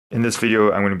In this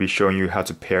video, I'm going to be showing you how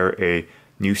to pair a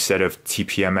new set of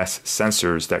TPMS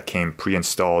sensors that came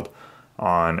pre-installed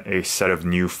on a set of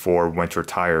new 4 winter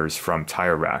tires from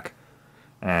Tire Rack.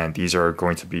 And these are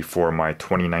going to be for my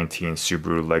 2019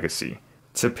 Subaru Legacy.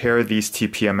 To pair these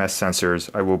TPMS sensors,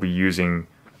 I will be using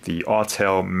the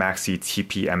Autel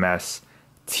MaxiTPMS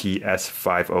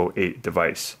TS508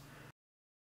 device.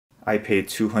 I paid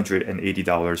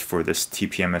 $280 for this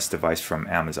TPMS device from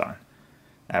Amazon.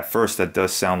 At first, that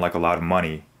does sound like a lot of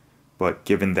money, but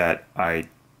given that I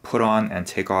put on and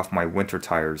take off my winter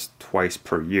tires twice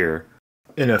per year,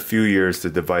 in a few years the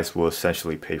device will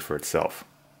essentially pay for itself.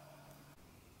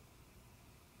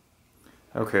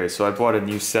 Okay, so I bought a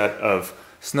new set of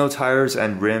snow tires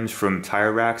and rims from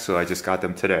Tire Rack, so I just got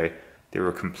them today. They were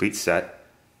a complete set,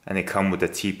 and they come with the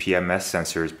TPMS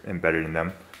sensors embedded in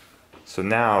them. So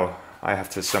now I have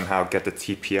to somehow get the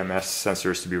TPMS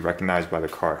sensors to be recognized by the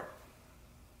car.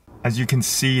 As you can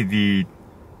see, the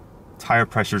tire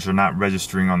pressures are not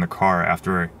registering on the car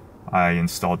after I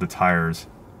installed the tires.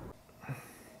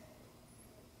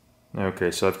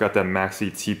 Okay, so I've got that Maxi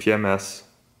TPMS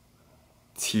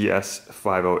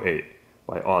TS508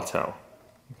 by Autel.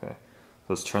 Okay,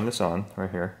 let's turn this on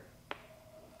right here.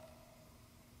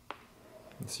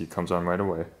 Let's see, it comes on right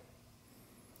away.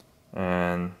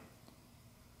 And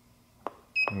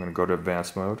I'm going to go to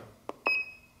advanced mode.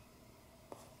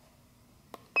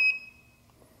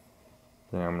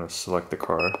 Then I'm going to select the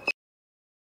car.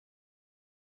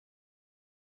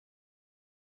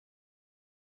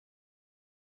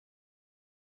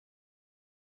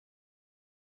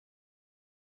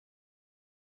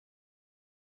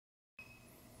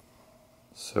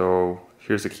 So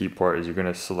here's the key part, is you're going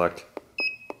to select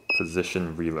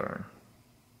position relearn.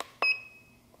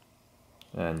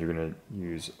 And you're going to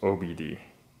use OBD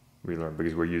relearn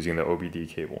because we're using the OBD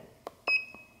cable.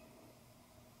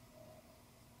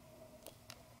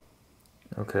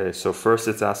 Okay, so first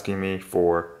it's asking me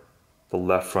for the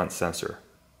left front sensor.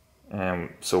 And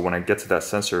so when I get to that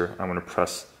sensor, I'm going to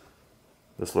press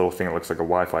this little thing that looks like a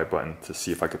Wi-Fi button to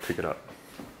see if I could pick it up.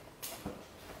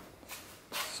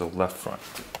 So left front.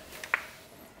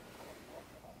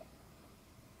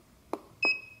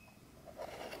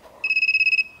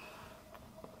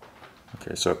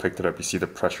 Okay, so I picked it up. You see the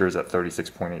pressure is at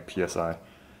 36.8 psi.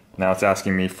 Now it's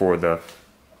asking me for the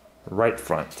right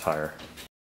front tire.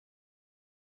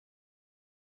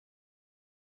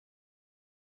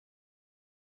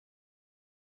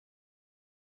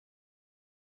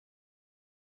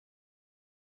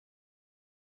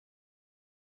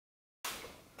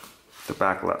 The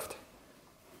back left.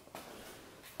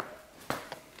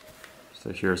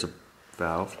 So here's a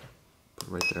valve, put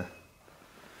it right there.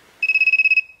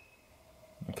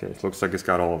 Okay, it looks like it's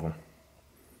got all of them.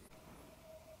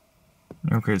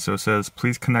 Okay, so it says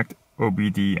please connect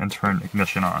OBD and turn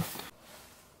ignition on.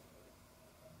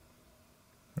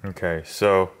 Okay,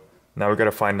 so now we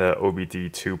gotta find the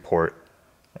OBD2 port,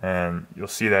 and you'll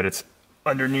see that it's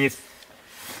underneath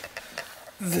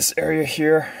this area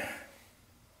here.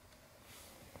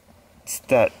 It's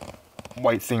that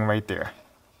white thing right there.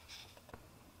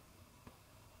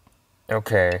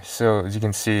 Okay, so as you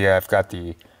can see, I've got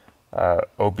the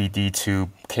OBD2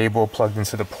 cable plugged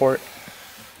into the port.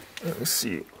 Let's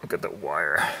see, look at the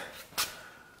wire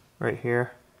right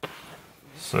here.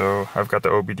 So I've got the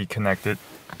OBD connected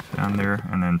down there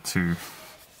and then to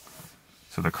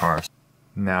the car.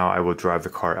 Now I will drive the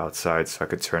car outside so I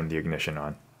could turn the ignition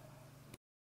on.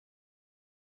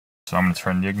 So I'm going to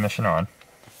turn the ignition on.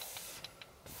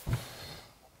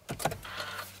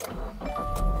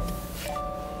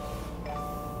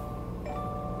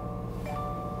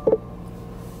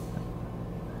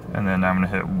 And then I'm going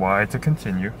to hit Y to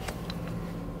continue.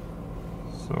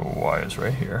 So Y is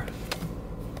right here.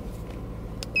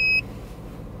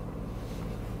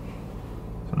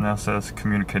 So now it says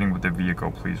communicating with the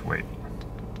vehicle, please wait.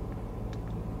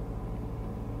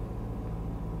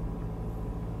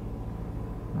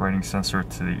 Writing sensor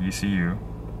to the ECU.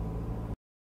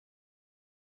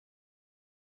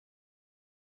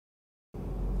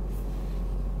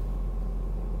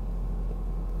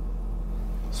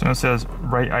 So it says,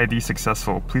 write ID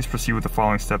successful. Please proceed with the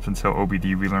following steps until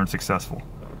OBD relearn successful.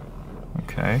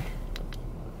 Okay.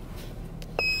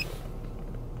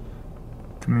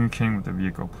 Communicating with the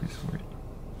vehicle, please wait.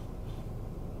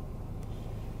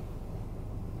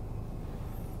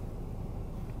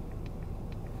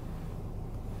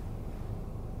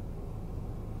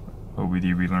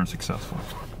 OBD relearn successful.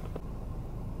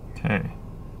 Okay.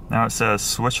 Now it says,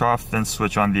 switch off, then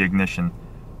switch on the ignition.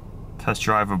 Test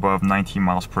drive above 19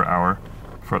 miles per hour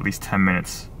for at least 10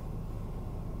 minutes.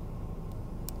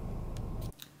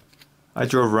 I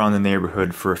drove around the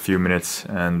neighborhood for a few minutes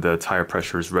and the tire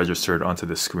pressure is registered onto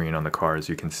the screen on the car, as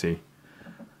you can see.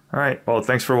 Alright, well,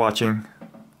 thanks for watching.